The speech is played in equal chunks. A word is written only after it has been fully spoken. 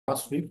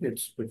last week.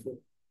 It's before.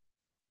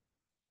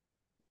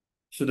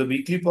 So the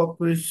weekly pop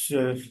quiz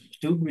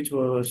 2, which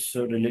was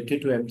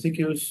related to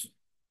MCQs.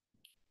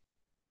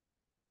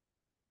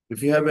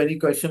 If you have any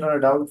question or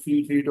a doubt,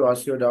 feel free to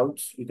ask your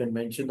doubts. You can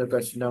mention the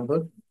question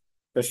number.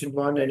 Question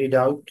one, any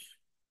doubt?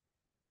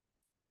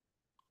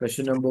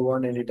 Question number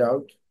one, any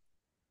doubt?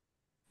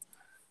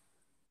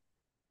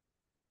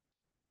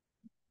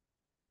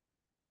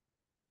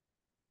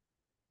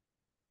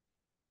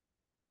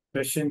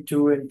 Question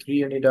two and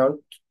three, any doubt?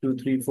 Two,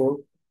 three, four.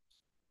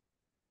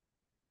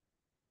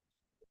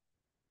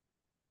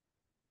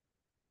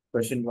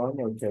 Question one,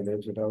 okay,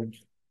 there's a doubt.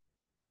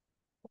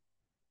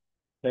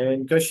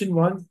 And question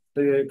one,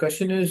 the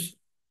question is,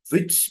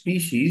 which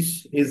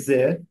species is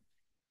there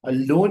a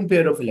lone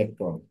pair of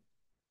electron?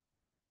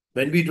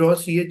 When we draw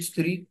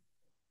CH3,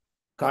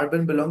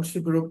 carbon belongs to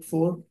group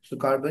 4, so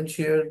carbon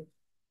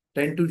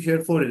tend to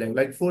share four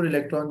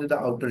electrons in the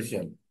outer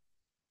shell.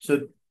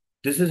 So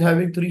this is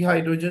having three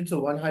hydrogens, so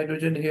one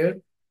hydrogen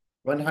here,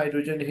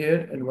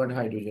 and one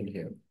hydrogen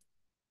here.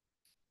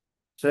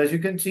 So as you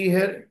can see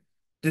here,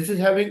 this is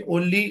having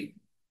only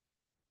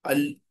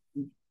a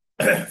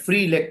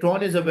free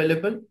electron is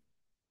available,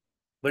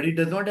 but it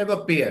does not have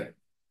a pair.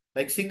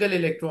 Like single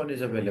electron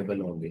is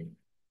available only.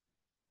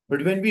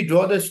 But when we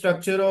draw the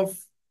structure of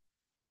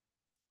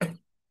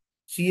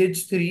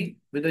CH3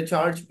 with a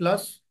charge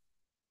plus,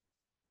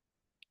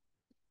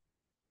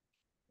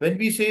 when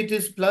we say it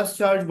is plus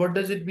charge, what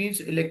does it mean?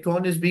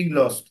 Electron is being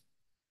lost.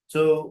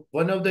 So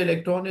one of the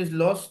electron is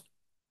lost.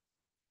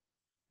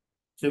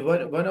 So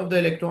one of the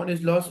electron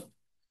is lost.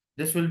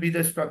 This will be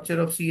the structure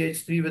of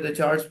CH3 with a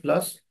charge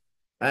plus.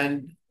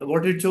 And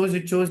what it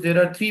shows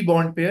there are three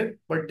bond pair,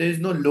 but there is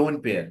no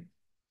lone pair.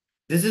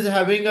 This is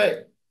having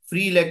a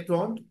free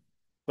electron,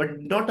 but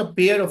not a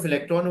pair of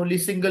electron, only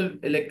single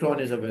electron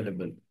is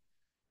available.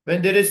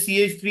 When there is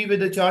CH3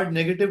 with a charge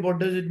negative, what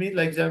does it mean?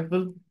 Like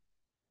example,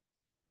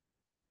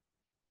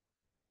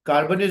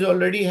 carbon is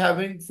already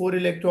having four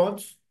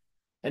electrons,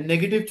 and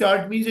negative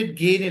charge means it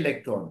gain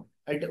electron,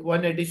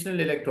 one additional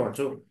electron.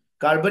 So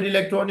carbon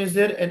electron is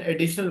there, and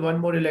additional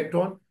one more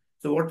electron.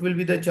 So what will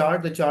be the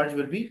charge? The charge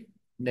will be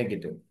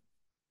negative.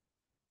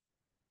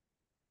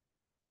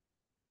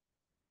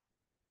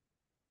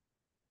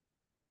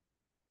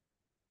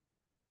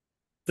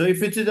 So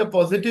if it is a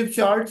positive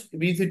charge, it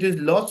means it is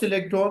lost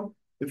electron.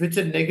 If it's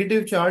a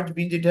negative charge,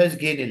 means it has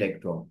gained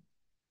electron.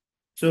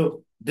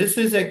 So this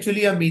is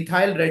actually a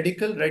methyl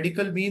radical.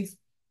 Radical means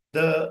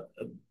the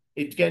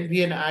it can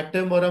be an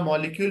atom or a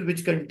molecule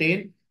which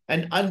contain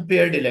an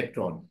unpaired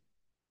electron.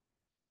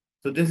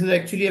 So this is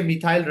actually a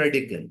methyl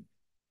radical.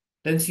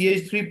 Then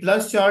CH3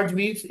 plus charge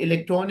means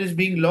electron is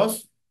being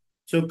lost.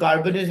 So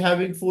carbon is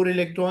having four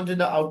electrons in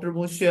the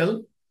outermost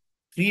shell.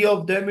 Three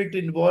of them it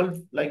involves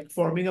like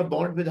forming a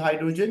bond with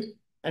hydrogen,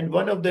 and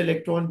one of the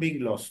electron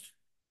being lost.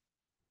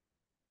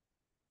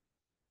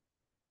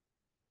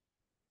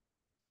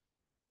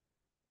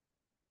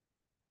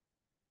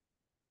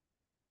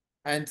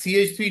 And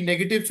CH3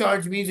 negative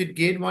charge means it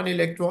gained one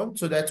electron.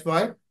 So that's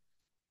why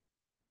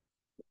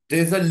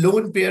there's a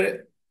lone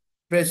pair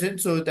present.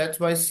 So that's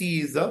why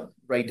C is the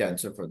right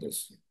answer for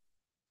this.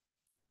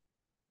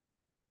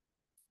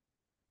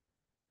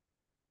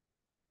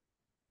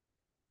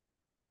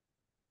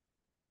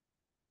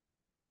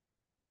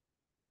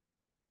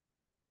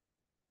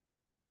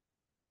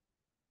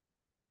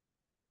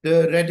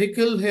 The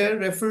radical here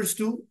refers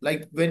to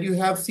like when you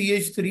have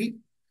CH3.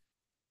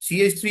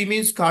 CH3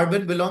 means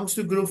carbon belongs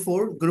to group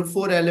 4. Group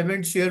 4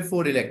 elements share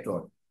 4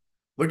 electron.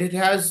 But it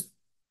has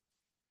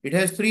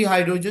three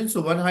hydrogens.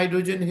 So one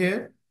hydrogen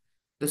here,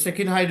 the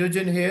second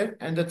hydrogen here,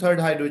 and the third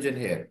hydrogen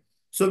here.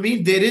 So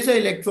means there is an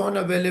electron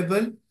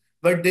available,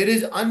 but there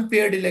is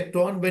unpaired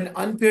electron. When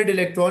unpaired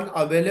electron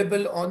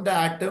available on the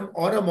atom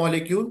or a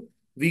molecule,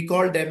 we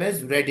call them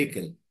as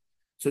radical.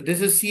 So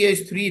this is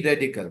CH3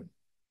 radical.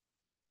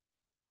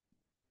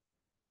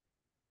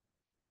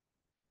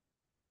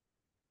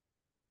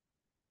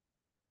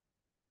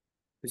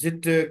 Is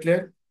it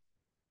clear?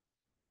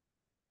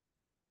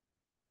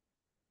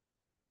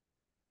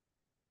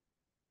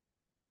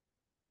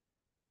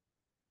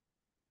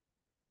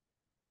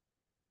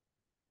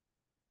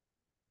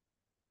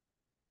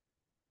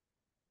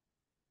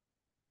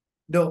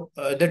 No,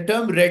 the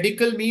term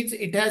radical means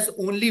it has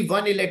only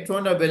one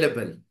electron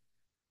available.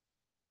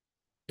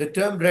 The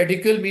term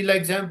radical means, like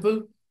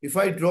example, if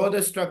I draw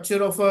the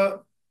structure of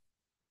a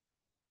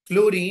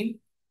chlorine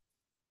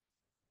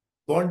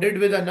bonded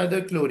with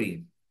another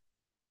chlorine.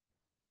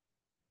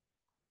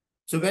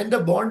 So when the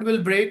bond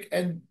will break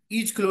and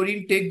each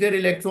chlorine take their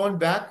electron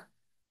back,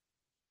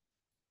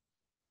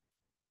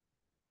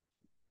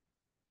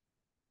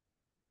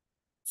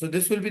 so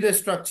this will be the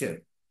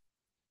structure.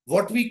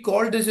 What we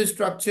call this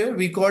structure,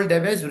 we call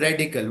them as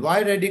radical.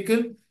 Why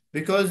radical?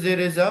 Because there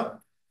is a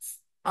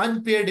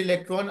unpaired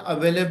electron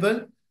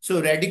available. So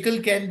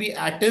radical can be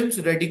atoms,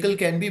 radical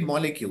can be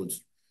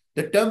molecules.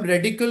 The term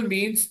radical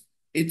means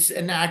it's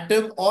an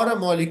atom or a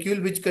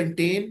molecule which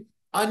contain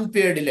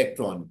unpaired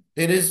electron.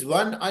 There is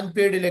one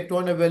unpaired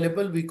electron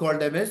available. We call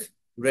them as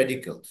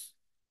radicals.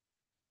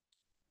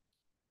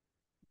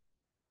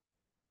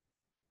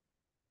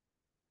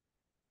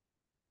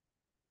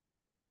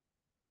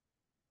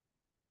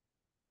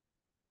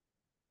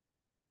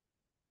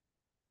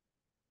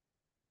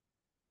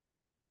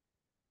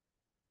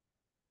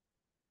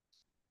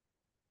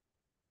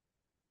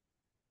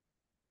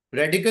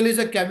 Radical is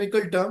a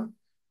chemical term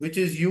which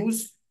is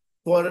used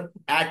for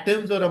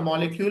atoms or a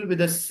molecule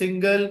with a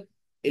single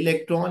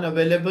electron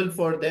available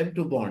for them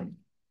to bond.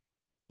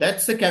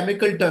 That's a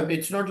chemical term.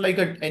 It's not like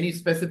any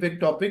specific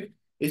topic.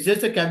 It's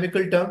just a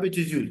chemical term which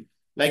is used.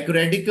 Like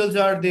radicals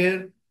are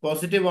there,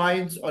 positive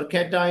ions or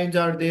cations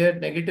are there,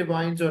 negative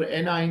ions or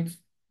anions.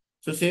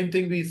 So same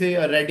thing we say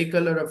a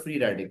radical or a free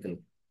radical.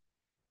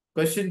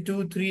 Question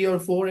 2, 3 or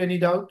 4, any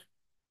doubt?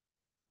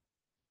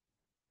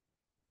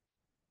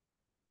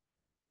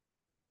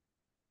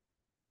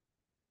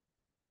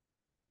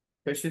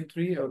 Question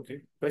 3,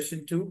 okay.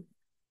 Question 2.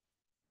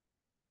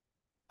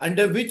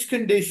 Under which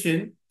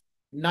condition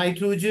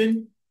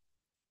nitrogen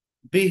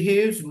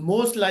behaves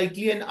most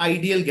likely an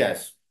ideal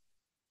gas?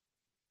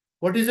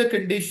 What is the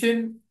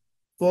condition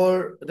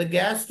for the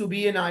gas to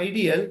be an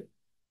ideal?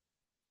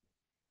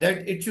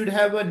 That it should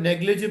have a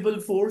negligible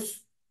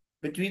force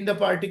between the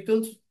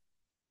particles.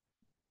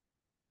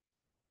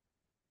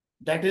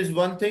 That is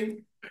one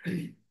thing.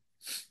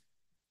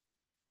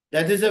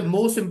 That is a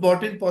most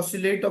important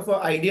postulate of an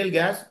ideal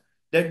gas,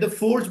 that the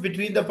force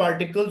between the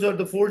particles or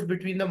the force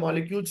between the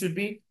molecules should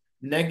be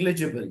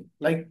negligible,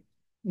 like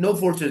no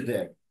force is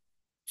there.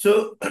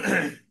 So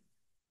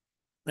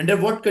under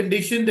what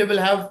condition they will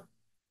have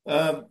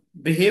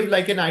behave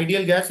like an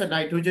ideal gas, a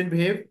nitrogen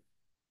behave?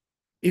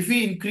 If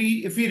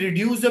we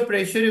reduce the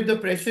pressure, if the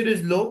pressure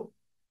is low,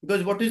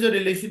 because what is the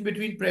relation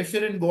between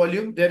pressure and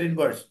volume? They're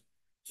inverse.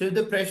 So if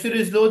the pressure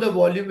is low, the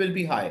volume will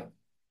be high.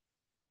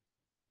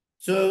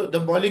 So the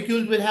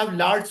molecules will have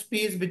large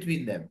space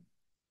between them.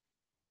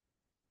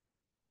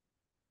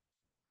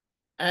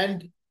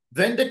 And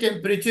when the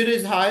temperature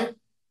is high,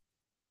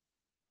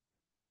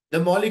 the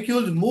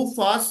molecules move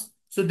fast,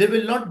 so they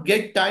will not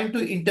get time to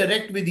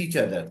interact with each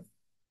other.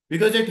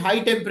 Because at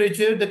high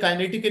temperature, the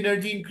kinetic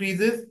energy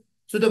increases,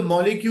 so the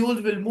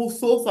molecules will move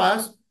so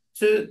fast,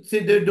 so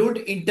they don't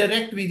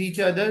interact with each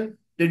other,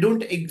 they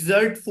don't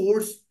exert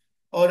force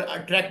or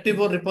attractive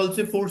or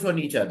repulsive force on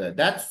each other.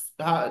 That's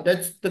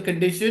the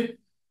condition.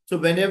 So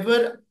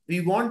whenever we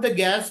want the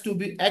gas to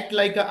be act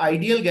like an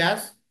ideal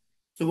gas,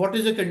 so what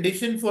is the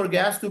condition for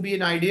gas to be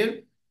an ideal?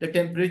 The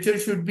temperature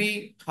should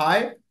be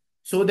high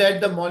so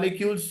that the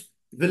molecules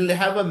will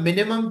have a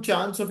minimum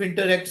chance of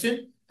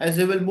interaction as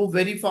they will move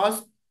very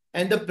fast,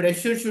 and the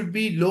pressure should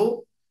be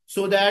low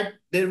so that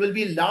there will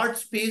be large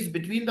space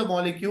between the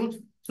molecules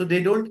so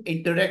they don't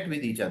interact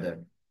with each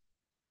other.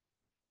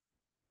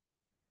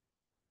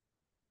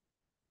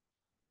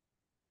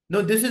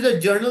 No, this is a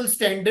journal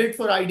standard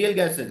for ideal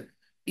gases.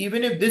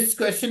 Even if this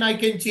question I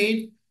can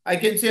change, I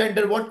can say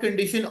under what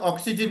condition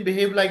oxygen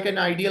behave like an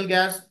ideal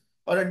gas,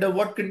 or under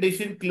what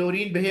condition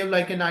chlorine behave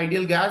like an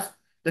ideal gas.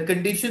 The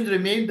conditions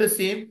remain the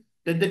same,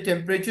 that the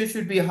temperature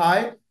should be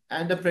high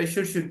and the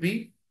pressure should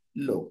be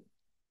low.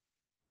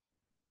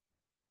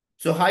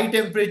 So high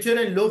temperature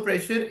and low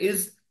pressure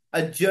is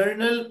a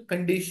general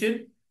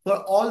condition for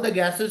all the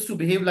gases to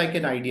behave like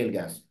an ideal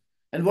gas.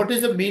 And what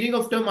is the meaning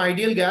of term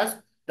ideal gas?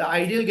 The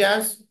ideal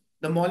gas,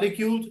 the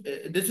molecules,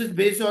 this is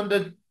based on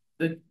the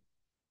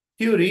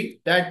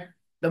theory that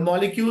the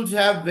molecules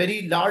have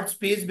very large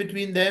space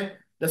between them.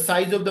 The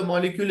size of the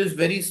molecule is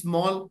very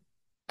small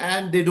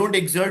and they don't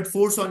exert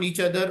force on each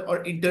other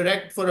or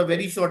interact for a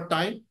very short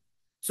time.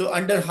 So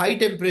under high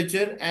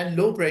temperature and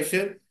low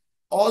pressure,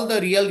 all the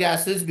real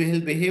gases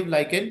will behave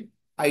like an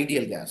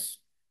ideal gas.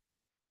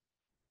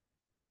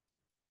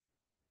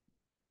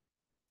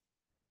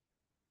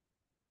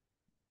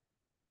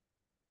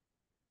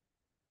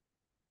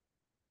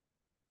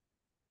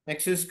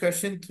 Next is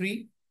question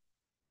 3.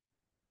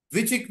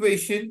 Which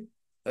equation,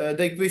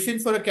 the equation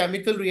for a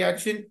chemical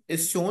reaction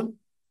is shown,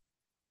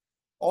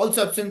 all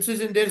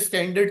substances in their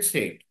standard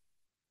state.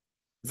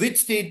 Which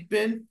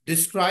statement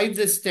describes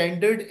a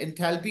standard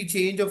enthalpy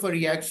change of a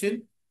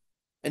reaction,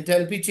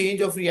 enthalpy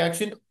change of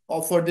reaction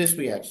or for this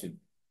reaction?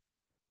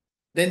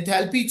 The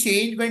enthalpy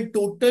change when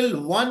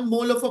total 1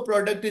 mole of a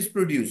product is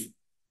produced.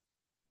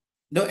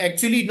 No,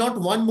 actually not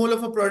 1 mole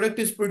of a product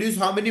is produced.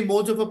 How many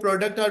moles of a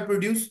product are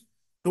produced?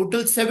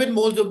 Total 7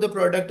 moles of the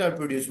product are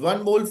produced.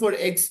 1 mole for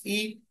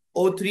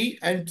XeO3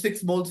 and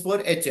 6 moles for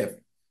HF.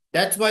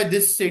 That's why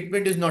this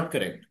statement is not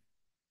correct.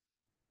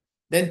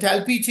 The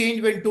enthalpy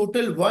change when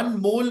total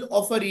 1 mole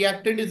of a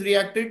reactant is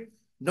reacted,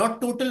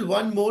 not total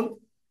 1 mole,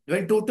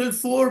 when total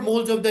 4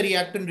 moles of the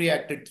reactant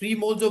reacted, 3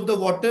 moles of the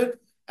water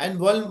and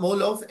 1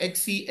 mole of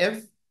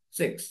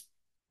XeF6.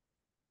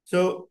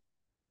 So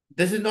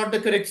this is not the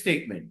correct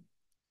statement.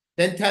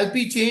 The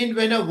enthalpy change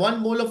when a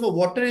 1 mole of a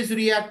water is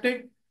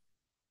reacted.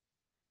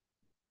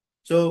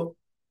 So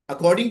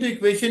according to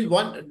equation,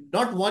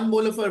 not 1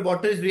 mole of a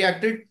water is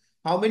reacted.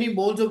 How many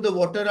moles of the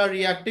water are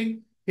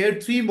reacting?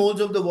 Here 3 moles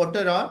of the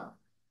water are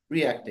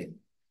reacting.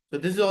 So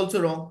this is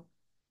also wrong.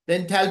 The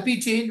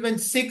enthalpy change when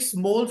 6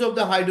 moles of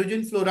the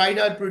hydrogen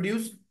fluoride are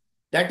produced.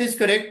 That is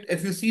correct.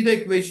 If you see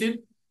the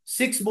equation,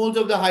 6 moles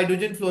of the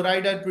hydrogen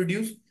fluoride are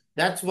produced.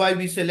 That's why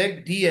we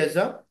select D as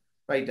a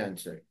right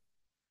answer.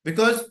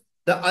 Because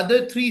the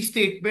other 3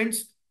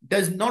 statements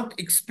does not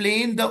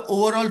explain the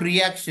overall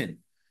reaction.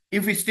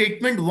 If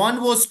statement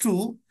 1 was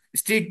true,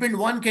 Statement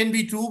 1 can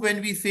be true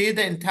when we say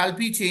the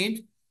enthalpy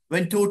change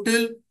when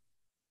total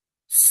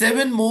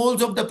 7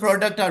 moles of the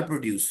product are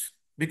produced,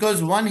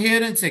 because 1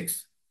 here and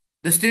 6.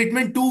 The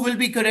statement 2 will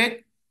be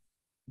correct.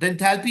 The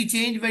enthalpy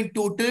change when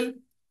total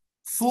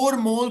 4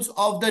 moles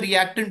of the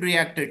reactant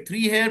reacted.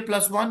 3 here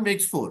plus 1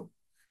 makes 4.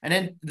 And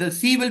then the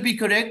C will be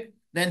correct.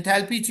 The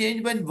enthalpy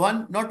change when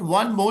one, not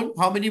 1 mole,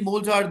 how many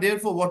moles are there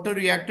for water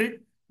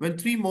reacted? When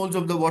 3 moles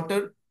of the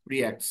water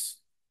reacts.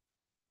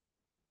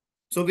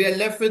 So we are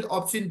left with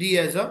option D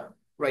as a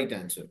right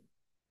answer.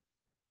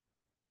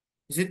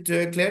 Is it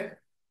clear?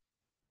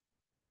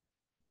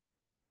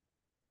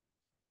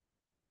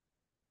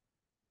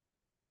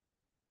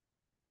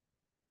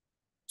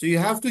 So you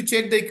have to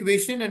check the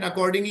equation and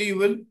accordingly you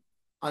will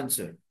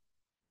answer.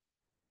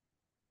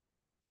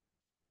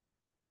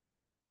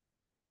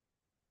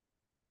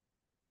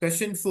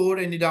 Question 4,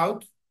 any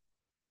doubt?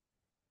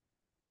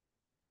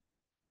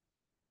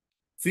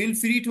 Feel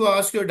free to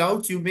ask your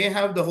doubts. You may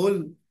have the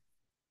whole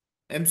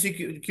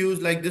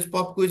MCQs like this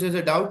pop quiz as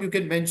a doubt. You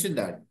can mention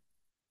that.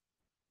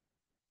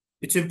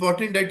 It's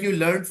important that you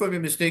learn from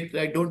your mistake,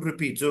 like don't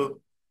repeat.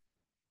 So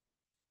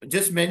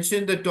just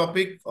mention the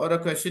topic or a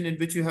question in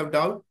which you have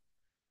doubt.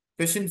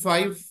 Question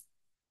 5,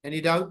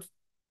 any doubt?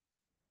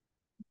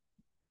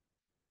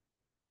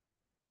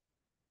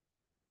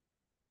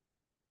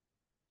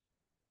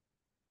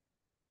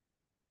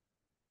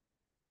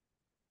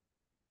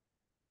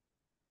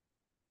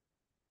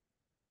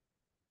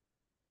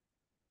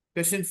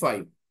 Question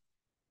 5.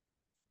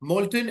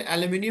 Molten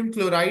aluminum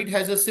chloride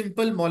has a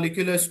simple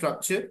molecular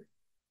structure.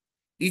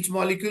 Each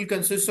molecule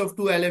consists of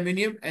 2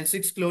 aluminum and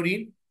 6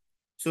 chlorine.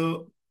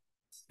 So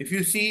if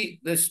you see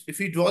this, if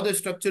you draw the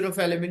structure of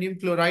aluminum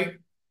chloride,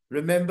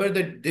 remember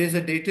that there's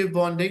a dative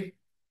bonding.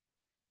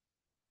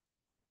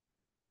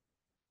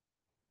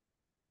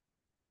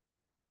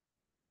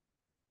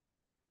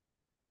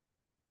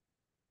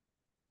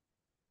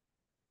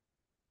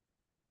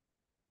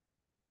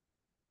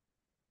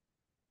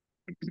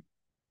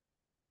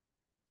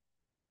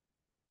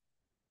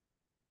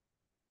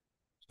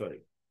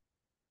 Sorry.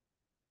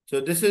 So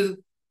this is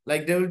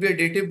like there will be a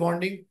dative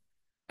bonding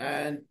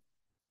and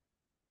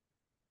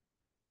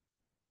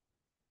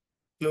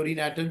chlorine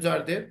atoms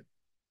are there.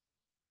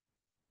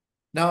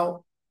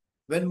 Now,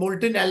 when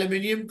molten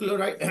aluminum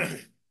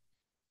chloride,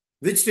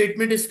 which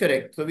statement is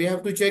correct? So we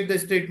have to check the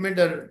statement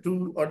or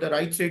true or the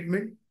right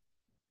statement.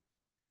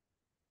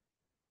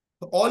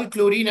 All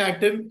chlorine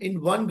atom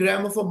in 1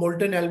 gram of a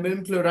molten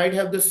aluminum chloride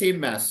have the same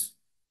mass.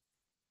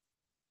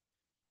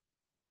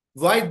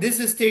 Why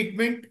this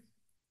statement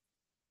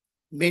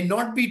may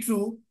not be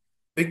true?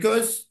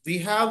 Because we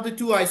have the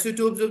 2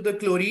 isotopes of the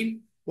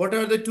chlorine. What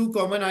are the 2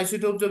 common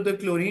isotopes of the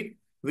chlorine?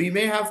 We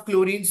may have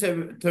chlorine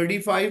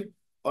 35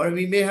 or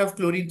we may have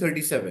chlorine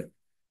 37.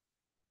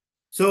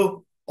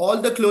 So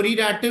all the chlorine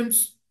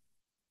atoms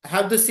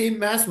have the same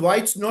mass. Why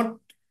it's not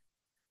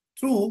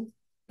true?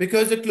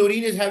 Because the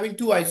chlorine is having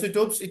 2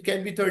 isotopes. It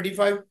can be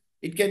 35,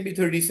 it can be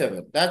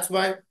 37. That's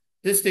why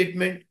this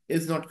statement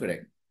is not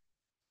correct.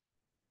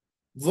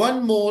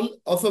 1 mole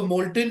of a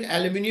molten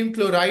aluminum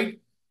chloride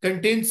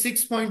contains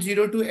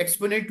 6.02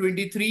 exponent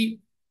 23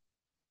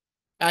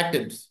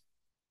 atoms.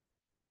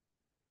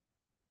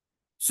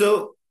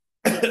 So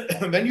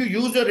when you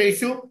use a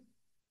ratio,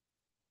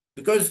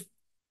 because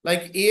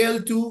like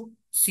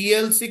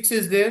Al2Cl6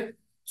 is there,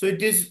 so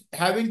it is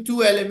having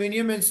 2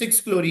 aluminum and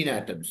 6 chlorine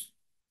atoms.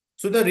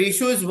 So the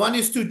ratio is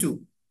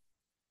 1:2.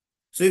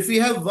 So if we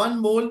have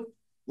 1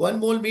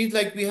 mole means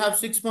like we have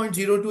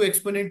 6.02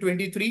 exponent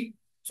 23.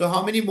 So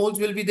how many moles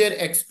will be there?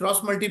 X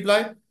cross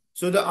multiply.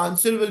 So the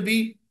answer will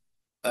be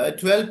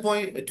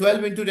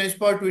 12 into 10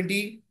 power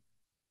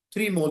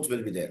 23 moles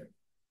will be there.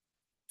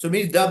 So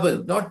means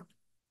double. Not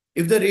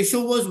if the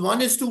ratio was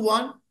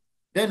 1:1,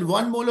 then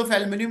 1 mole of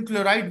aluminum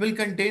chloride will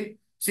contain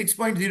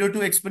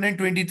 6.02 exponent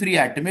 23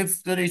 atom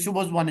if the ratio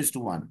was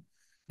 1:1.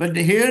 But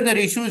here the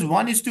ratio is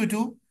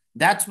 1:2.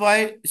 That's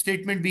why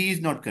statement B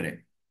is not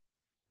correct.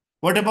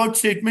 What about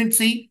statement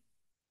C?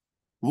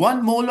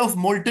 1 mole of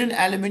molten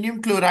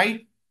aluminum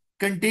chloride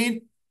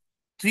contain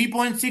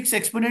 3.6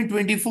 exponent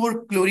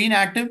 24 chlorine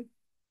atom.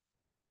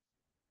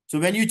 So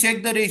when you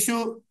check the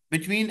ratio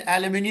between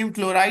aluminum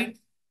chloride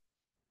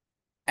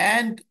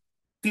and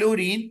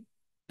chlorine,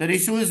 the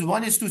ratio is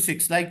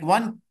 1:6. Like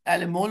 1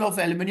 mole of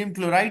aluminum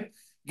chloride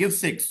gives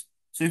 6.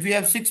 So if you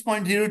have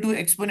 6.02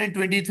 exponent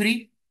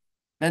 23,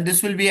 then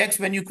this will be X.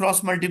 When you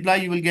cross multiply,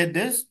 you will get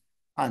this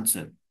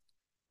answer.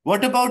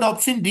 What about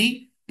option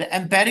D? The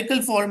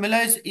empirical formula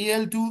is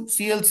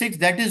Al2Cl6.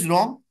 That is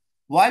wrong.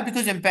 Why?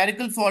 Because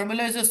empirical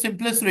formula is the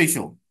simplest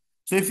ratio.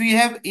 So if we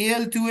have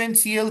Al2 and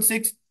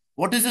Cl6,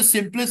 what is the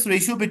simplest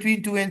ratio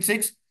between 2 and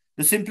 6?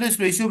 The simplest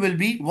ratio will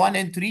be 1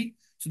 and 3.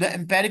 So the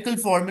empirical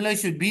formula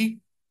should be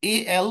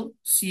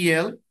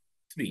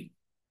AlCl3.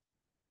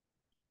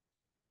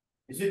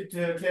 Is it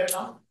clear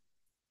now?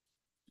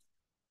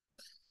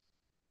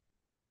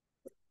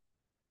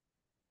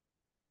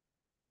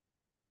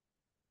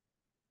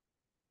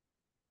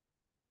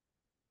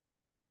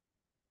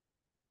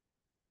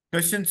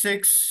 Question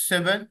 6,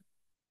 7.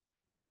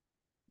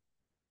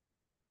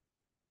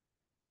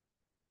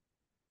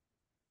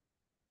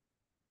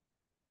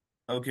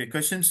 Okay,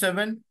 question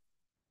 7.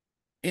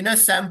 In a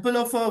sample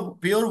of a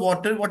pure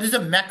water, what is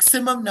the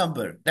maximum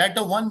number that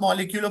the one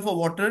molecule of a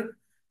water,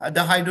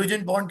 the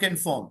hydrogen bond can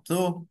form?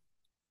 So,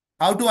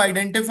 how to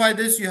identify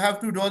this? You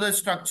have to draw the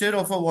structure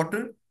of a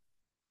water.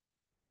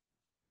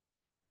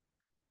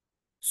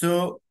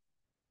 So,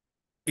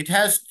 it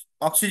has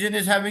oxygen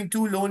is having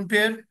two lone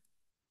pair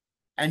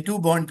and two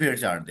bond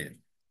pairs are there.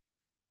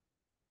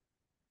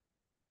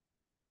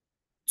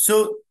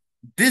 So,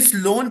 this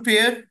lone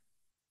pair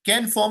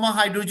can form a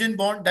hydrogen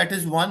bond. That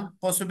is one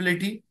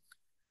possibility.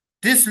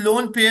 This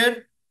lone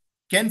pair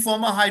can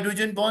form a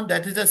hydrogen bond.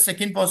 That is the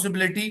second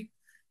possibility.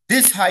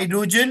 This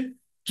hydrogen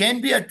can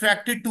be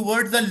attracted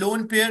towards the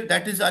lone pair.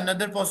 That is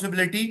another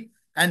possibility.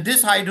 And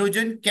this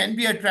hydrogen can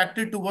be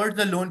attracted towards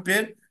the lone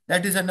pair.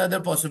 That is another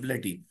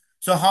possibility.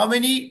 So how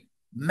many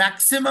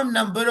maximum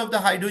number of the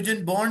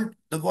hydrogen bond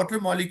the water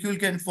molecule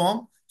can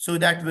form? So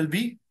that will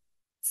be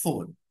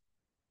 4.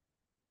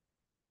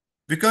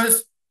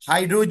 Because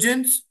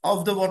hydrogens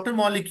of the water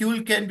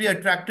molecule can be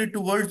attracted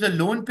towards the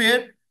lone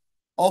pair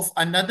of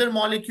another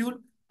molecule,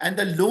 and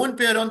the lone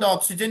pair on the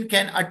oxygen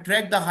can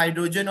attract the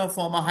hydrogen or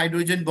form a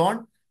hydrogen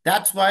bond.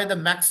 That's why the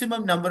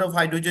maximum number of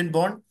hydrogen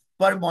bond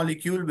per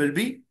molecule will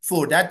be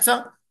 4. That's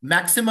a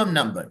maximum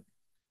number.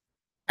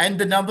 And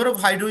the number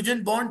of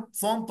hydrogen bond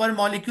formed per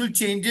molecule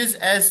changes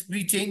as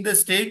we change the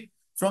state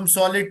from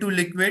solid to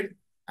liquid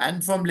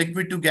and from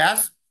liquid to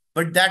gas.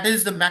 But that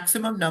is the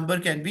maximum number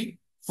can be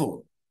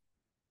 4.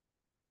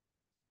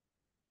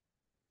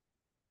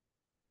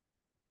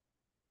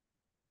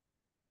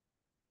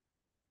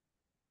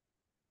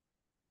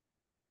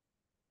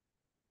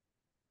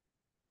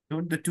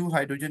 Don't the two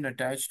hydrogen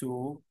attached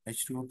to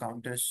H2O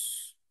count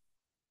as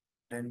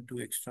then two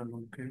extra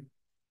lone pair?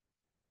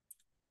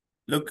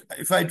 Look,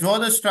 if I draw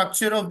the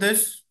structure of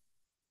this,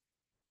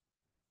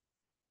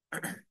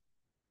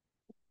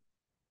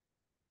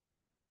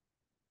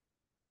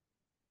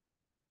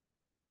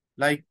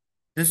 like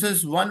this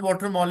is one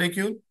water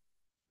molecule,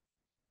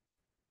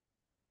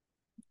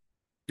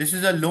 this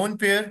is a lone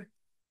pair,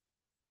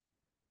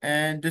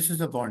 and this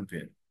is a bond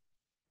pair.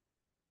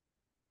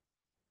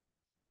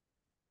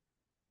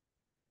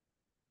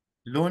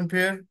 Lone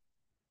pair,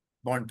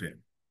 bond pair.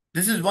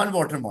 This is one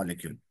water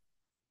molecule.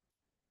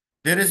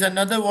 There is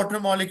another water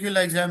molecule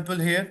example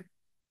here.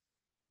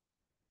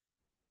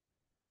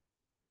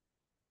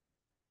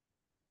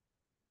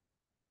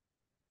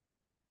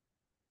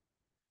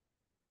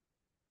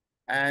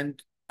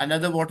 And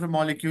another water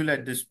molecule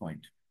at this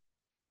point.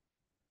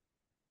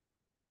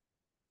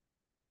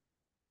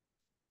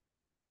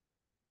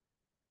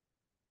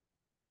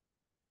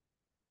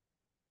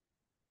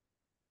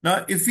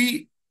 Now, if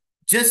we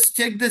just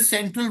check the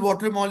central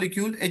water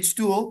molecule,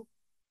 H2O,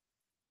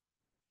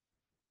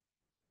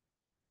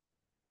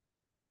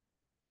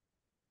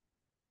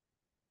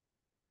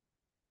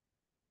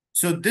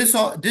 so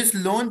this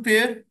lone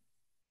pair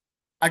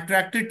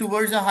attracted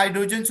towards a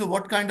hydrogen. So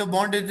what kind of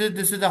bond is it?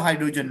 This is a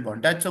hydrogen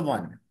bond. That's a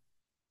 1.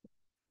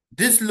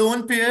 This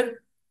lone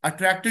pair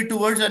attracted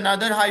towards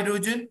another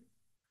hydrogen.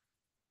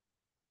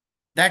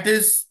 That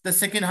is the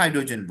second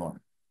hydrogen bond.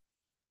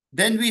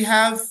 Then we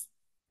have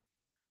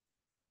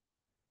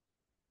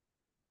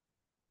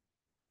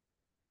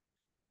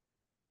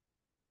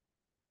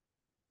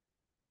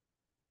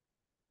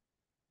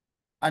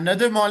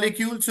another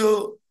molecule.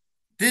 So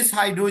this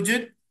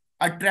hydrogen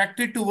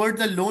attracted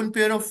towards the lone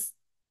pair of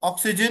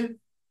oxygen.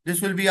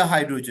 This will be a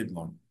hydrogen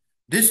bond.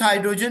 This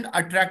hydrogen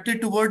attracted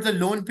towards the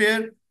lone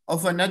pair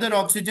of another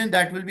oxygen.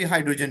 That will be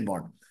hydrogen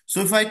bond.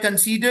 So if I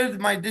consider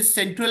this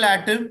central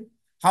atom,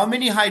 how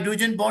many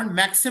hydrogen bond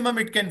maximum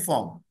it can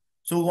form?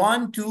 So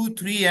 1, 2,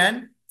 3,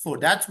 and 4.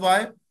 That's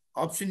why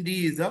option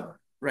D is the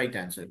right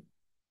answer.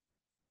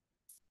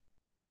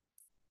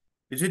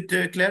 Is it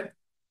clear?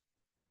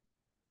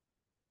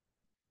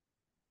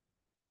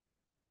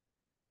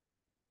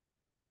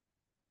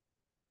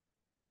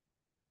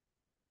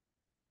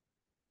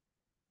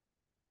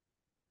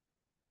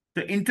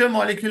 The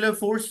intermolecular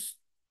force,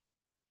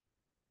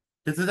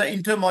 this is the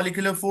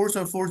intermolecular force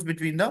or force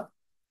between the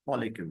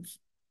molecules.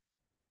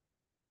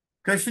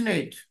 Question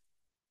 8.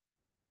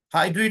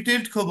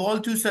 Hydrated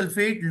cobalt 2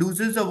 sulfate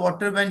loses the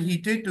water when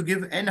heated to give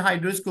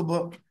anhydrous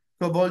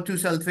cobalt 2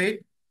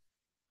 sulfate.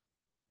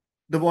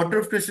 The water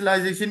of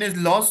crystallization is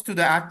lost to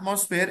the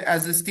atmosphere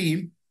as a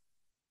steam.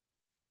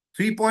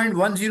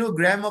 3.10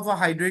 gram of a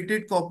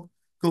hydrated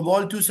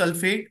cobalt 2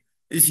 sulfate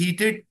is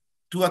heated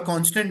to a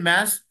constant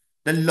mass.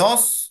 The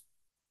loss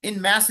in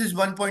mass is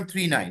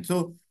 1.39.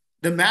 So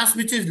the mass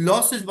which is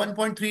lost is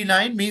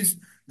 1.39, means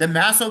the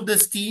mass of the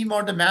steam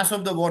or the mass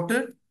of the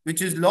water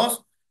which is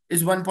lost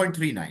is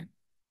 1.39.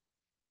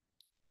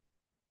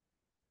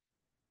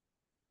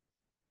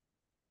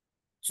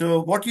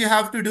 So what you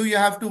have to do, you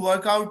have to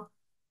work out,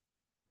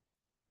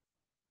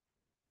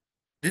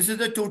 this is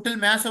the total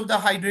mass of the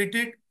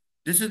hydrated,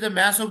 this is the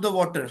mass of the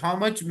water. How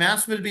much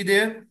mass will be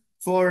there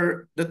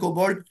for the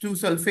cobalt 2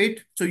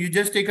 sulfate? So you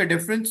just take a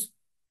difference.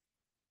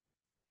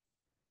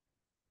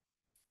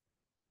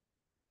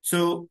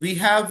 So we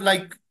have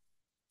like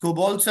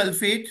cobalt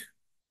sulfate.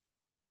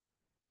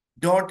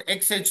 dot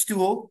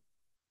XH2O.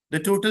 The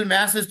total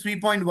mass is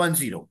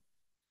 3.10.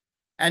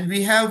 And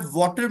we have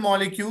water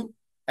molecule.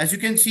 As you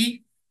can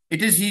see,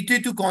 it is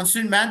heated to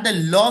constant mass. The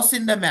loss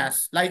in the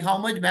mass, like how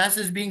much mass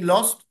is being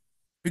lost,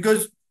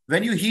 because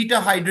when you heat a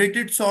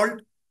hydrated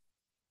salt,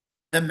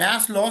 the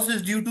mass loss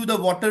is due to the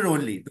water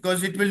only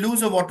because it will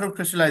lose a water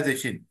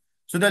crystallization.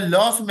 So the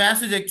loss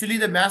mass is actually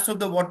the mass of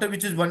the water,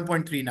 which is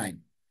 1.39.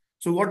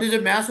 So what is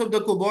the mass of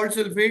the cobalt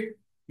sulfate?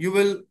 You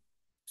will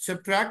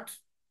subtract.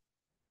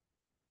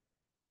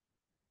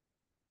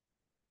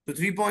 So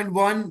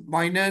 3.1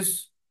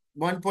 minus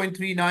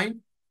 1.39,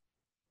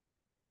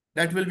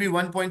 that will be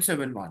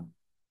 1.71.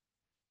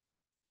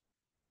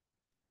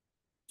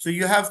 So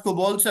you have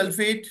cobalt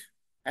sulfate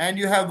and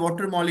you have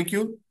water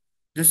molecule.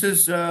 This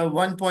is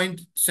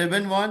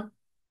 1.71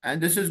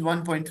 and this is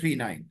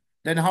 1.39.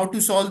 Then how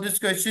to solve this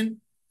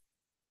question?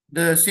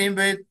 The same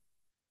way,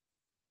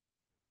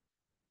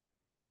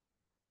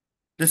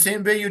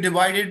 you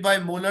divide it by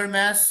molar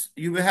mass.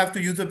 You will have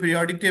to use a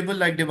periodic table,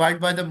 like divide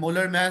by the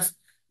molar mass,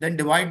 then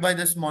divide by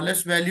the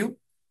smallest value,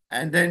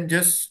 and then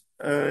just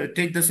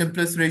take the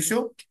simplest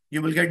ratio.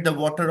 You will get the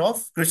water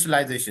of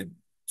crystallization.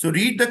 So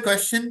read the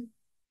question.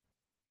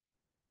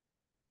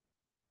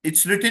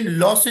 It's written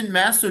loss in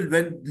mass. So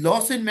when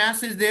loss in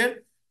mass is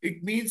there,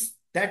 it means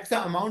that's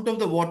the amount of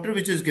the water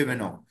which is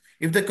given off.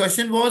 If the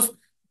question was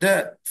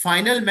the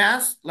final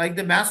mass, like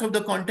the mass of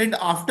the content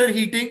after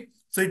heating,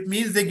 so it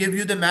means they give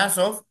you the mass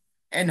of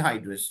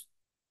anhydrous.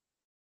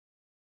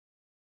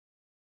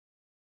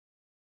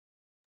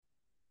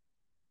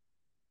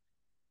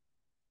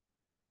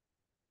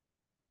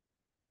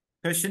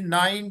 Question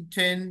 9,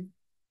 10,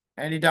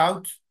 any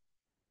doubt?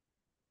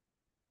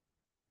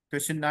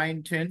 Question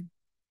 9, 10.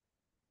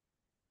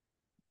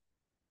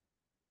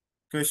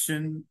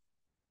 Question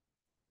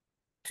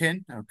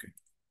 10, okay.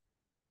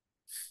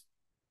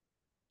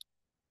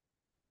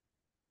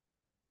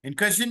 In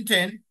question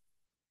 10,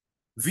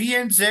 V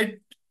and Z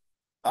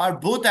are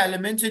both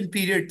elements in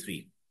period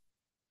 3.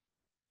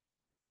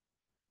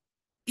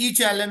 Each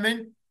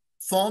element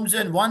forms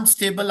an one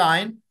stable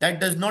ion that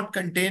does not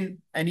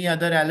contain any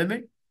other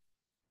element.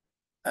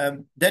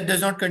 That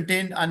does not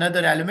contain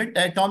another element.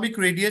 The atomic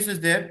radius is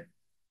there.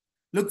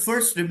 Look,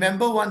 first,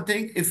 remember one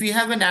thing. If we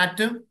have an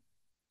atom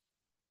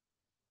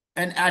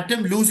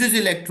loses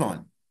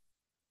electron.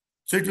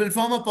 So it will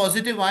form a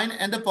positive ion,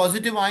 and the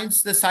positive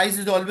ions, the size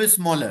is always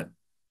smaller.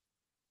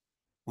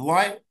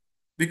 Why?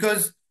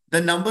 Because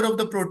the number of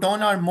the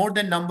proton are more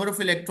than number of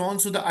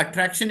electrons, so the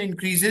attraction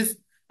increases.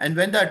 And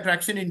when the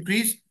attraction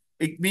increase,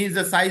 it means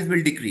the size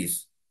will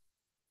decrease.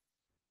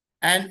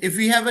 And if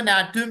we have an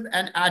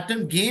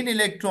atom gain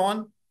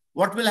electron,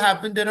 what will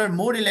happen? There are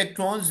more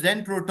electrons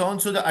than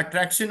protons, so the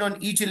attraction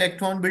on each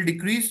electron will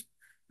decrease.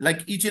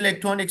 Like each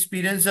electron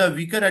experience a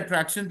weaker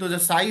attraction, so the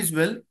size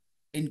will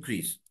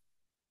increase.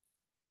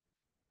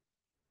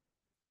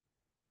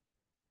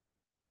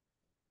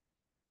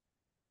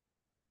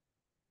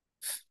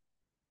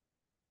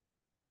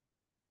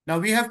 Now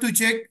we have to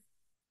check.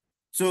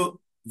 So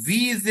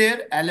V is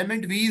there,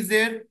 element V is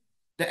there,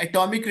 the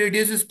atomic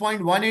radius is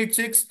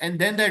 0.186, and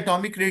then the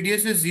atomic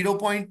radius is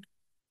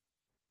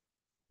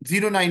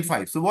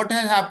 0.095. So what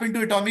has happened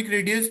to atomic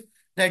radius?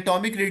 The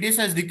atomic radius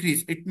has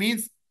decreased. It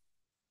means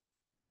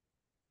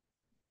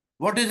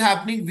what is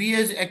happening? V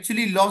has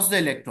actually lost the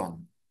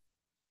electron.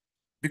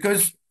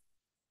 Because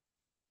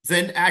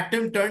when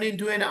atom turn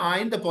into an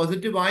ion, the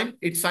positive ion,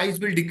 its size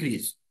will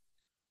decrease.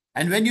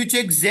 And when you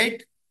check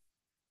Z,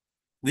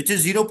 which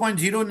is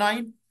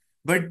 0.09,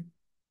 but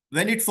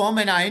when it form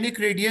an ionic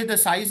radius, the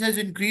size has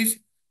increased.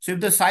 So if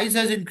the size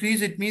has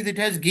increased, it means it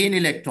has gain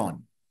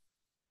electron.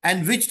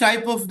 And which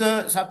type of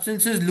the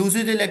substances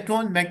loses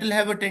electron? Metal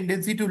have a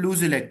tendency to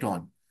lose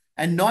electron.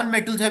 And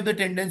non-metals have the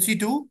tendency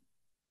to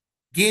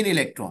gain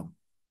electron.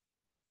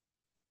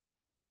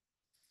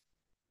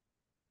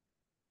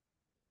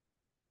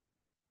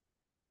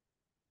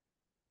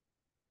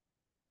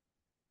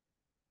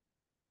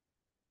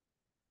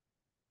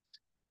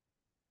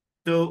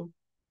 So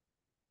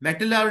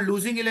metal are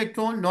losing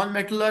electron,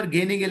 non-metal are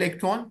gaining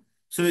electron.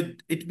 So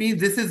it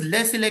means this is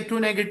less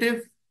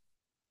electronegative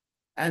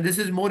and this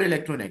is more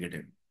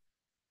electronegative.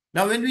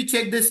 Now, when we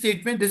check this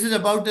statement, this is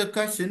about the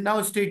question.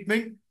 Now,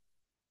 statement,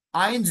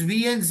 ions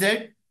V and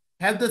Z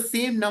have the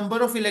same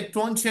number of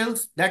electron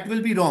shells. That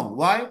will be wrong.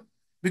 Why?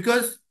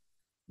 Because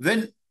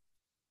when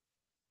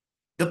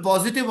the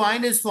positive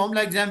ion is formed,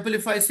 like example,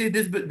 if I say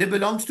this, they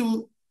belongs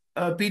to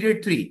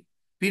period 3.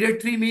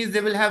 Period 3 means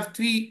they will have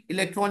 3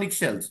 electronic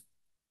shells.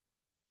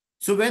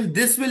 So when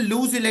this will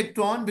lose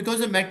electron, because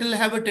the metal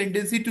have a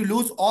tendency to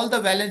lose all the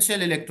valence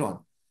shell electron.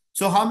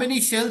 So how many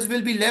shells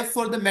will be left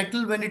for the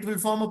metal when it will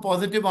form a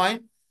positive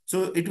ion?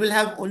 So it will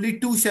have only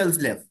 2 shells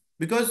left,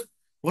 because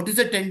what is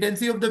the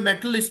tendency of the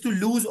metal is to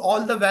lose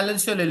all the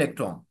valence shell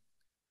electron.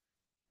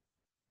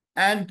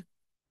 And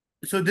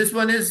so this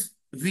one is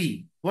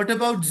V. What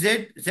about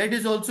Z? Z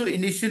is also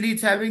initially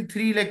it's having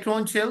 3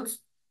 electron shells.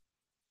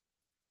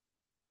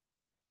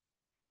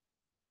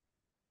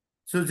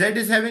 So Z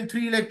is having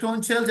 3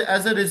 electron shells.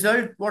 As a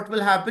result, what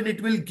will happen? It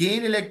will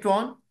gain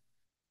electron.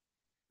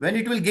 When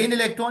it will gain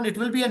electron, it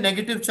will be a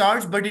negative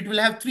charge, but it will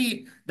have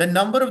three. The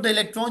number of the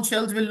electron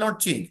shells will not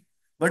change.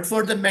 But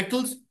for the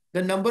metals,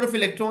 the number of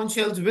electron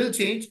shells will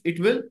change. It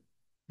will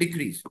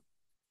decrease.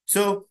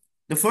 So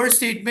the first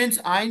statements,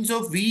 ions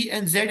of V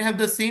and Z have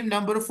the same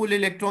number of full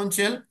electron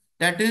shell.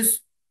 That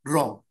is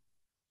wrong.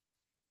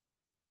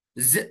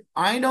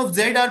 Ion of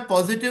Z are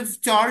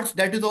positive charged.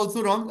 That is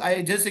also wrong.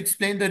 I just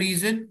explained the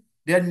reason.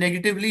 They are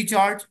negatively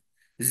charged.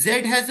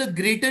 Z has a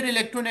greater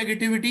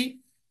electronegativity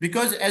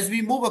because as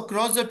we move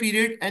across the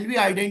period and we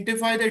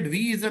identify that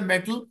V is a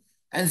metal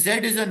and Z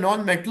is a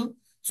non-metal.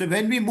 So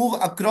when we move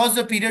across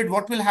the period,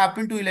 what will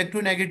happen to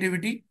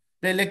electronegativity?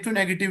 The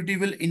electronegativity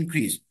will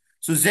increase.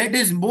 So Z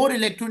is more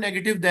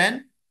electronegative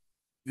than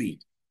V.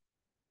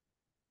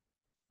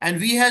 And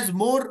V has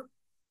more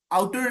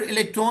outer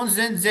electrons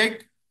than Z.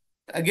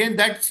 Again,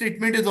 that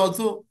statement is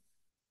also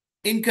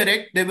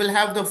incorrect. They will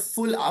have the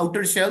full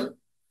outer shell,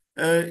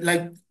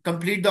 like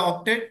complete the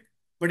octet,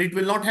 but it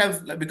will not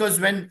have, because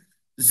when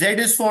Z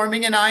is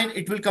forming an ion,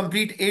 it will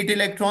complete 8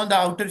 electron, the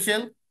outer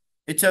shell.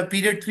 It's a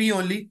period 3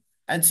 only.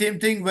 And same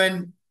thing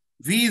when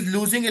V is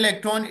losing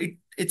electron,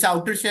 its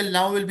outer shell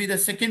now will be the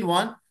second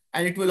one,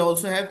 and it will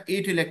also have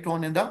 8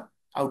 electron in the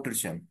outer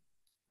shell.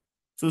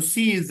 So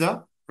C is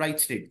the right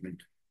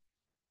statement.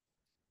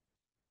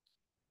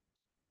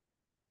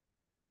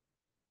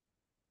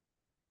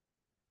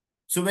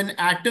 So when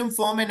atom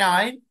form an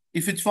ion,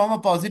 if it's form a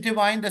positive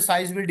ion, the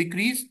size will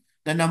decrease.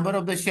 The number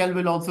of the shell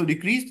will also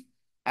decrease.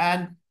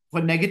 And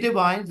for negative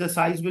ions, the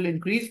size will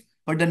increase,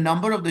 but the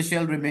number of the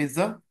shell remains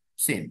the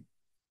same.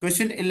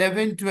 Question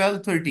 11,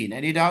 12, 13.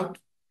 Any doubt?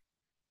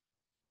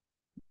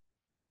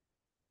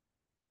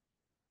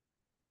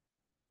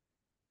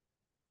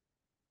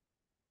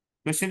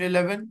 Question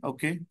 11.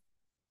 Okay.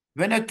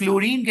 When a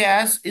chlorine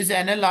gas is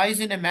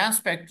analyzed in a mass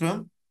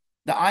spectrum,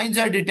 the ions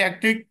are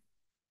detected.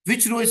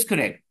 Which row is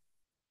correct?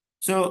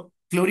 So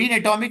chlorine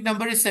atomic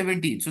number is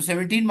 17. So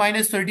 17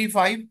 minus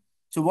 35.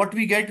 So what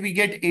we get? We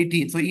get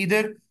 18. So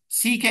either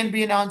C can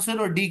be an answer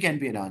or D can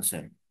be an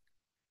answer.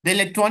 The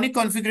electronic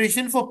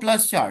configuration for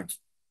plus charge.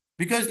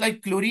 Because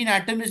like chlorine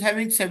atom is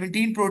having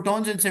 17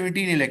 protons and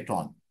 17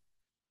 electrons.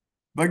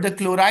 But the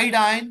chloride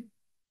ion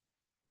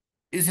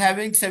is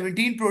having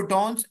 17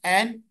 protons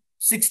and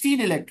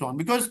 16 electrons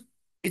because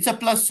it's a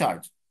plus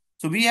charge.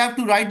 So we have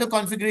to write the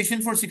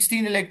configuration for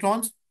 16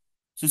 electrons.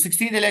 So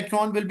 16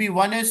 electron will be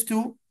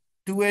 1s2,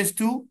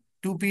 2s2,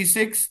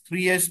 2p6,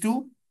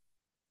 3s2,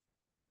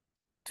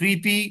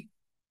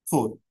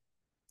 3p4.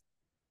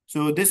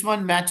 So this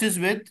one matches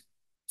with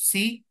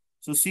C.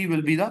 So C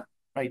will be the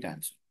right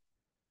answer.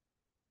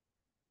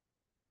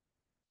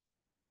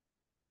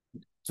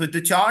 So if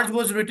the charge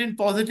was written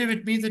positive,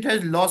 it means it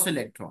has lost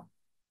electron.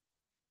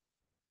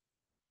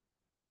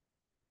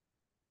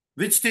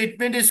 Which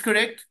statement is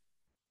correct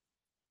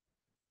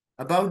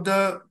about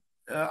the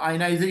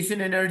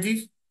ionization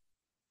energies?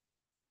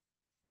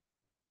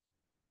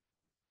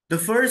 The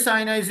first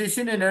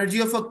ionization energy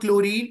of a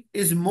chlorine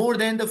is more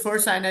than the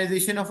first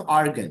ionization of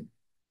argon.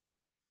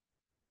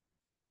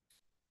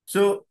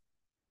 So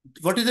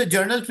what is the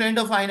general trend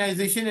of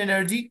ionization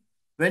energy?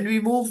 When we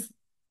move,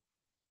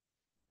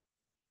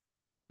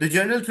 the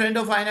general trend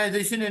of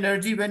ionization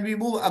energy, when we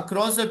move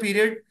across the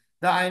period,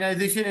 the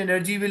ionization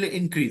energy will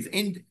increase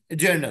in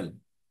general.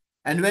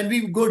 And when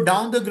we go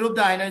down the group,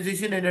 the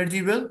ionization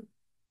energy will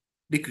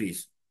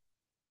decrease.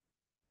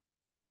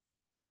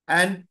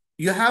 And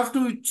you have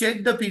to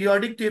check the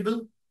periodic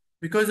table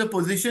because the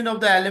position of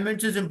the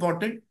elements is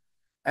important.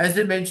 As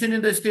they mentioned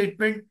in the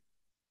statement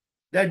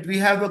that we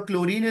have a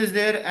chlorine is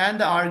there and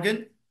the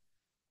argon.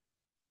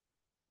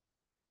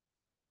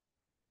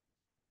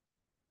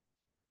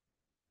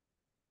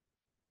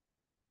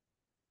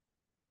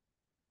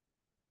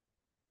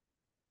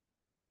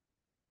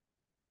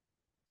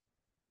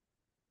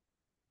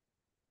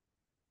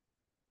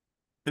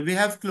 So we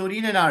have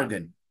chlorine and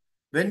argon.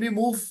 When we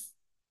move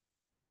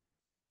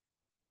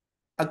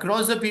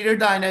across the period,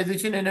 the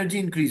ionization energy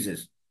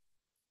increases.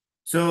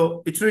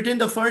 So it's written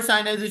the first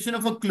ionization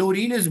of a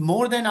chlorine is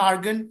more than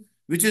argon,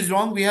 which is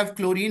wrong. We have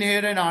chlorine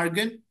here and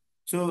argon.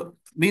 So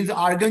means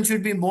argon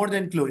should be more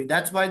than chlorine.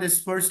 That's why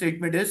this first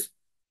statement is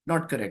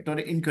not correct or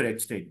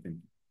incorrect statement.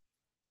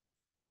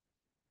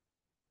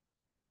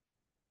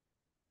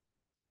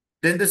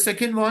 Then the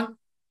second one,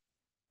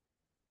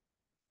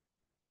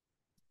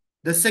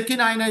 the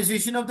second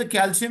ionization of the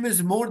calcium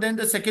is more than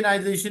the second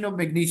ionization of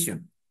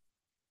magnesium.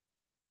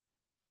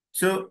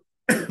 So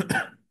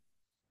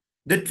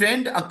the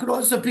trend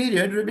across the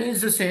period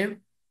remains the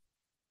same.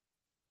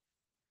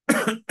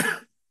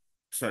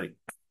 Sorry.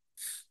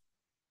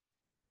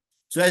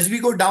 So as we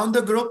go down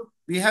the group,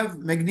 we have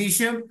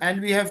magnesium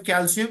and we have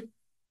calcium,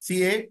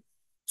 Ca.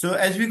 So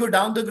as we go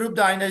down the group,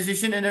 the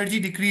ionization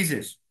energy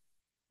decreases.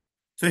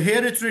 So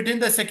here it's written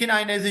the second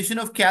ionization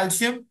of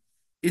calcium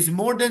is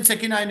more than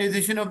second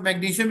ionization of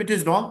magnesium. It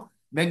is wrong.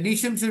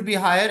 Magnesium should be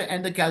higher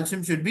and the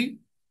calcium should be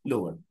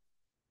lower.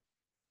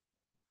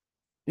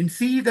 In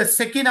C, the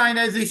second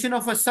ionization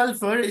of a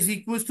sulfur is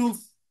equals to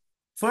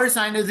first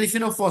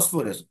ionization of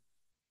phosphorus.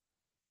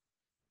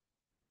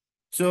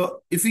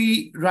 So if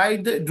we draw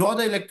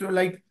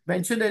the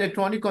mention the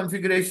electronic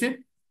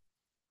configuration.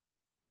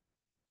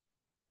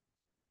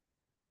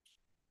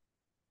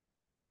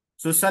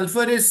 So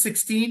sulfur is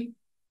 16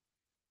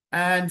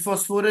 and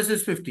phosphorus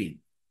is 15.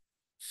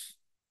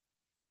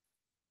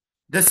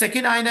 The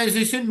second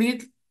ionization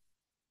means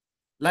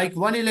like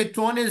one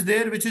electron is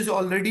there which is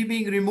already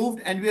being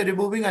removed and we are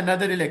removing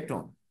another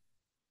electron.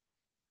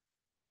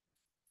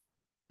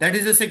 That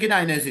is the second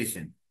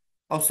ionization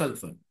of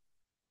sulfur.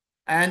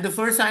 And the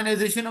first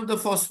ionization of the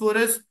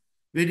phosphorus,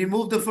 we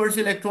remove the first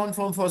electron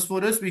from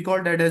phosphorus. We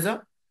call that as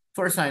a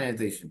first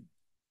ionization.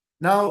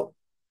 Now,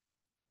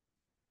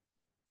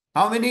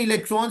 how many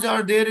electrons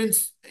are there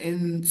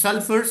in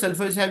sulfur?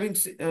 Sulfur is having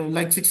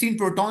like 16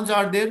 protons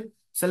are there,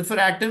 sulfur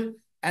atom.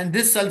 And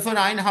this sulfur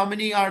ion, how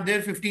many are there?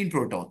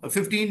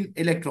 15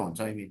 electrons,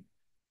 I mean.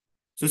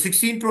 So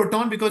 16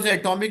 proton because the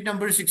atomic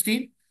number is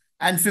 16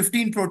 and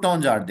 15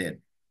 protons are there.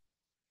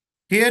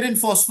 Here in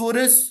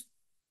phosphorus,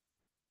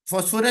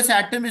 phosphorus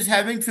atom is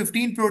having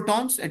 15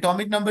 protons,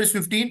 atomic number is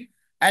 15,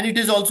 and it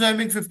is also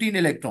having 15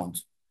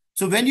 electrons.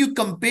 So when you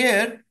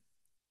compare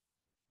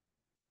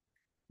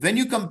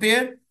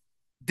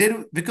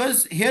there,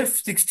 because here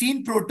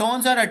 16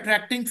 protons are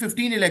attracting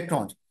 15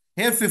 electrons.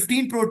 Here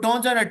 15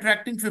 protons are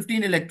attracting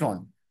 15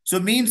 electrons. So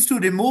means to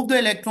remove the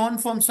electron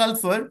from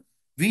sulfur,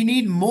 we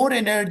need more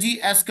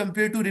energy as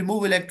compared to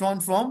remove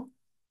electron from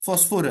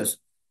phosphorus.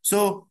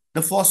 So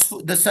the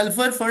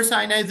sulfur first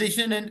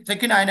ionization and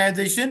second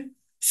ionization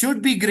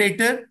should be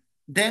greater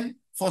than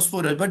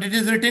phosphorus, but it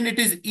is written it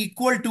is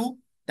equal to.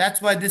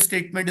 That's why this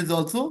statement is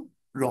also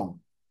wrong.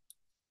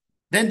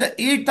 Then the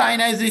eighth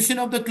ionization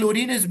of the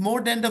chlorine is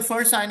more than the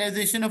first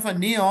ionization of a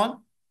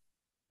neon.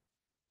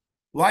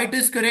 Why it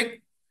is correct?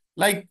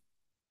 Like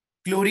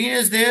chlorine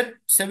is there,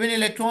 7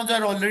 electrons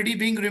are already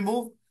being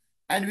removed,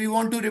 and we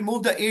want to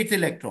remove the eighth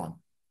electron.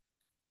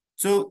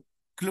 So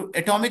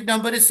atomic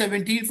number is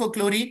 17 for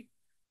chlorine,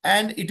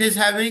 and it is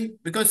having,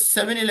 because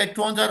 7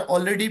 electrons are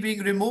already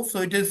being removed,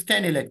 so it is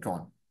 10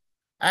 electron.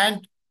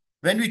 And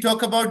when we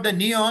talk about the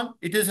neon,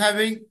 it is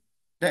having,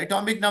 the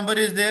atomic number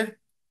is there,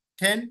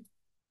 10.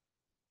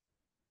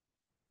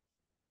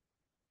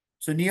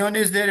 So neon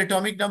is their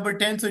atomic number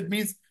 10. So it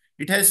means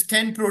it has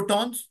 10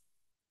 protons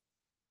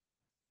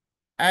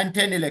and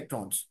 10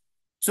 electrons.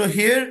 So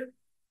here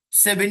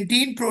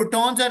 17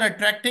 protons are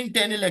attracting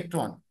 10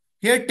 electrons.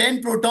 Here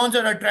 10 protons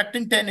are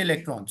attracting 10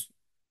 electrons.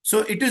 So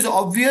it is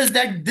obvious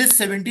that this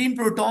 17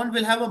 proton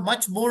will have a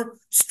much more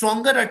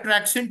stronger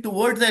attraction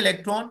towards the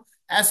electron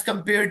as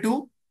compared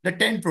to the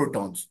 10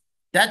 protons.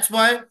 That's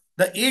why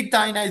the 8th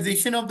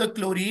ionization of the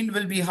chlorine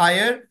will be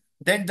higher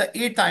than the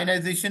 8th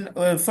ionization,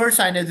 first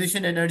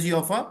ionization energy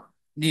of a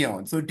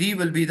neon. So D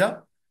will be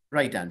the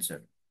right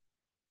answer.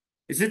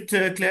 Is it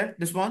clear,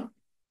 this one?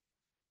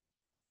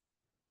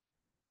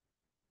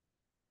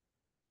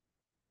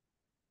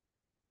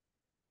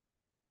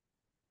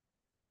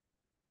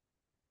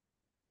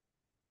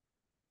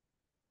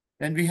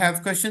 Then we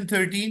have question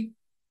 13.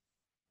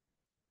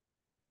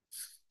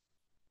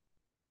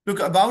 Look,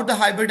 about the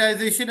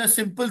hybridization, a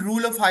simple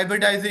rule of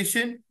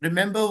hybridization.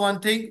 Remember one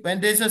thing,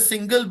 when there's a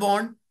single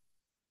bond,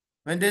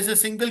 when there's a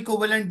single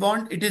covalent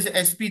bond, it is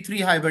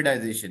sp3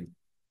 hybridization.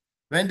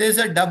 When there's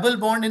a double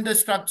bond in the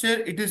structure,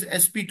 it is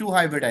sp2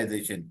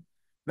 hybridization.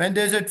 When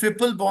there's a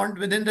triple bond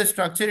within the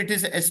structure, it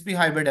is sp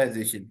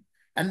hybridization.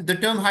 And the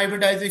term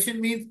hybridization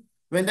means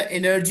when the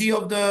energy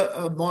of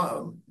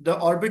the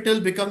orbital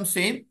becomes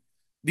same,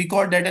 we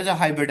call that as a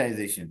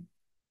hybridization.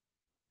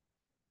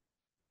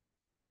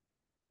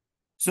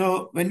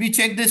 So when we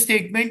check this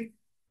statement,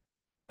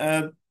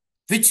 uh,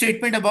 which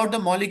statement about the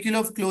molecule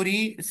of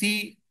chlorine,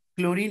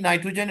 chlorine,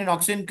 nitrogen, and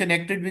oxygen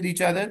connected with each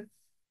other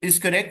is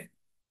correct?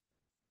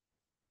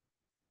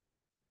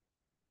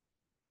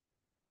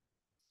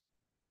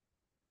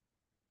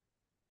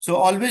 So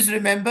always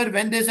remember,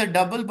 when there's a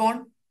double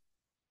bond,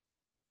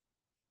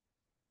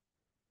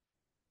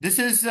 this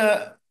is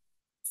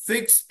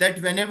fixed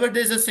that whenever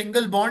there's a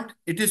single bond,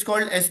 it is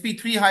called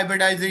sp3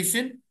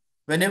 hybridization.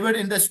 Whenever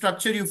in the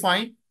structure you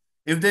find,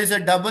 if there's a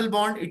double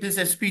bond, it is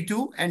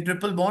sp2, and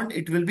triple bond,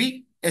 it will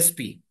be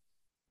sp.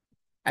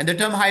 And the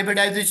term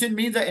hybridization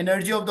means the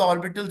energy of the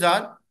orbitals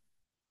are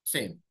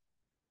same.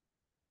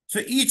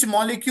 So each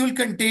molecule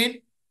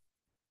contain,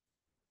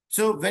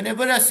 so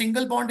whenever a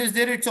single bond is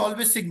there, it's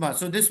always sigma.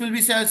 So this will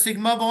be say a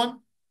sigma bond.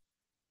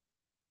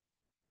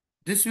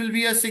 This will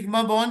be a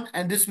sigma bond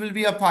and this will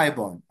be a pi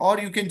bond. Or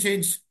you can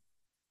change.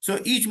 So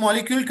each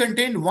molecule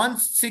contain one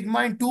sigma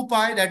and two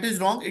pi. That is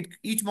wrong.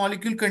 Each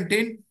molecule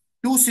contain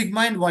two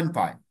sigma and one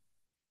pi.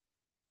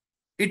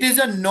 It is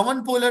a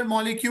non-polar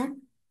molecule.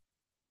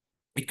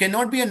 It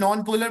cannot be a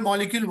non-polar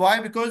molecule.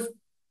 Why? Because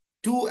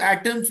two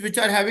atoms which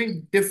are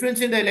having difference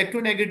in the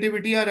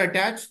electronegativity are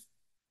attached.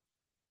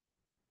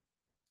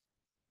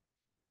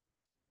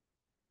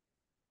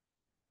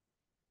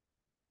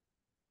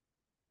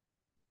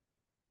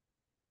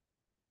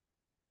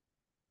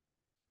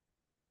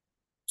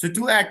 So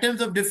two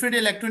atoms of different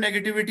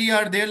electronegativity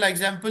are there. Like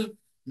example,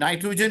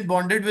 nitrogen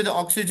bonded with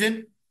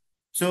oxygen.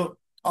 So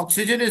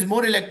Oxygen is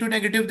more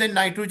electronegative than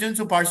nitrogen,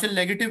 so partial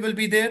negative will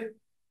be there.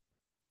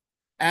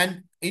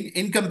 And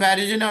in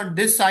comparison on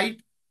this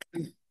side,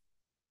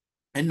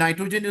 and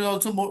nitrogen is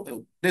also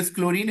more, this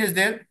chlorine is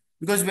there,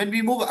 because when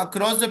we move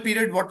across the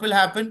period, what will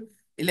happen?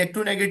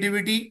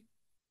 Electronegativity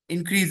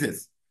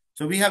increases.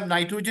 So we have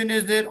nitrogen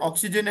is there,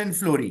 oxygen and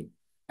fluorine.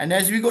 And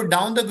as we go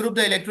down the group,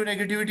 the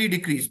electronegativity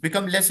decrease,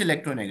 become less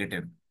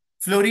electronegative.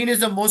 Fluorine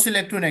is the most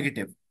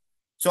electronegative.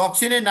 So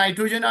oxygen and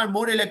nitrogen are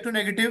more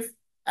electronegative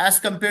as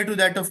compared to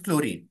that of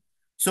chlorine.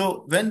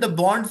 So when the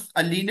bonds,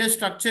 a linear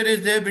structure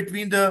is there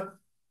between the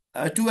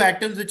two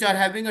atoms which are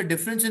having a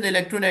difference in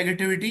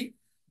electronegativity,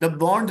 the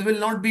bond will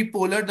not be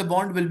polar, the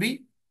bond will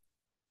be.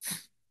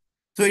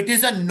 So it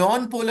is a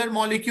non-polar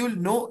molecule.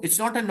 No, it's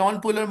not a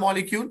non-polar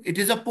molecule. It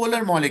is a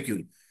polar molecule.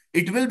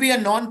 It will be a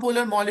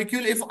non-polar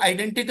molecule if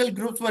identical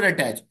groups were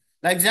attached.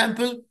 Like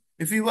example,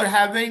 if we were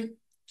having,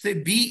 say,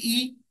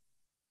 Be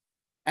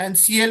and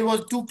Cl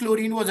was two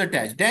chlorine was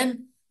attached,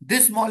 then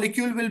this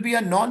molecule will be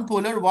a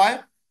non-polar.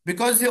 Why?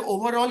 Because they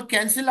overall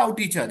cancel out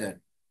each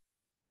other.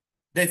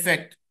 The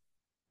effect.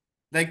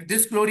 Like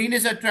this chlorine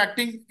is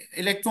attracting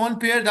electron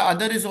pair, the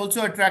other is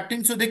also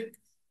attracting. So they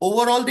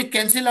overall they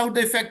cancel out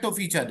the effect of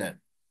each other.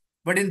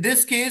 But in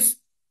this case,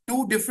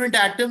 two different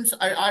atoms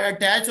are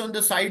attached on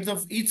the sides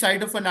of each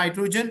side of a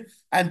nitrogen,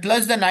 and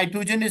plus the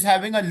nitrogen is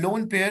having a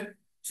lone pair.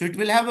 So it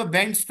will have a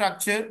bent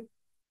structure.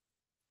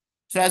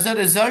 So as a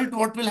result,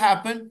 what will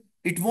happen?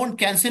 It won't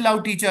cancel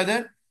out each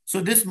other.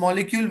 So this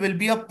molecule will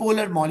be a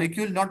polar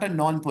molecule, not a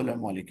non-polar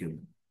molecule.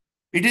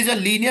 It is a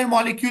linear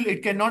molecule.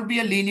 It cannot be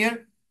a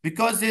linear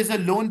because there's a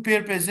lone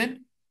pair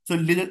present. So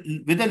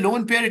with a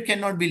lone pair, it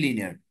cannot be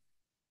linear.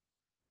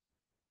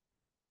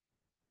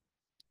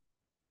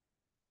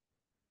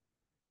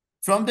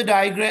 From the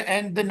diagram,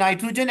 and the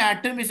nitrogen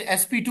atom is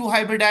sp2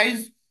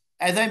 hybridized.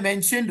 As I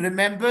mentioned,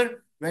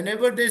 remember,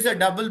 whenever there's a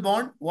double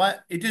bond,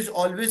 it is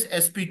always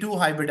sp2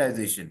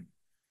 hybridization.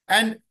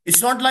 And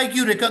it's not like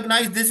you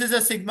recognize this is a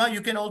sigma.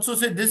 You can also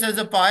say this as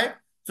a pi.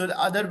 So the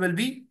other will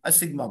be a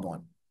sigma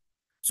bond.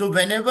 So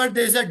whenever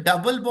there's a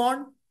double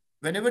bond,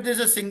 whenever there's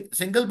a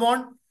single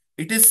bond,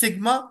 it is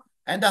sigma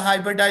and the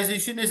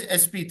hybridization is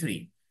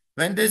sp3.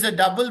 When there's a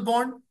double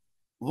bond,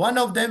 one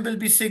of them will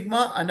be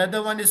sigma,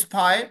 another one is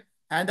pi,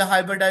 and the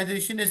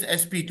hybridization is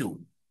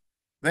sp2.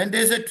 When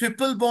there's a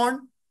triple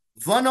bond,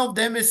 one of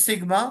them is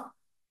sigma,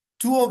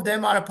 two of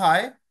them are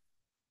pi,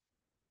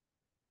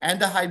 and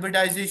the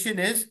hybridization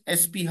is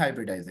sp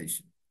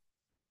hybridization.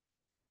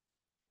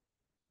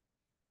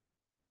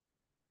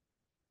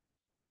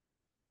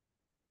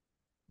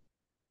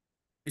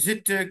 Is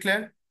it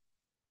clear?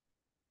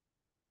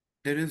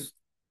 There is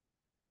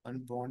one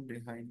bond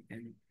behind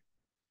any.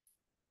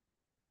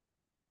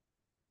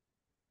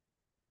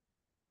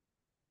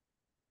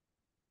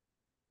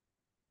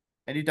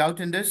 Any doubt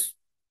in this?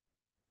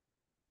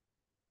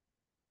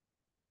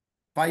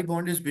 Pi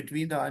bond is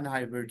between the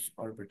unhybrid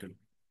orbital.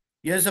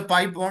 Yes, the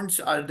pi bonds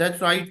are,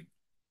 that's right,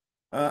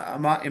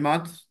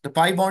 Imad. The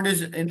pi bond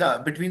is in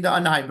the between the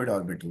unhybrid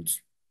orbitals.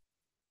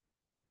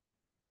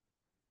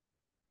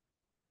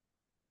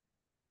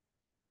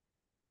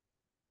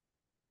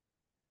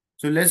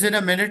 So less than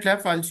a minute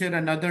left. I'll share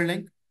another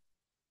link.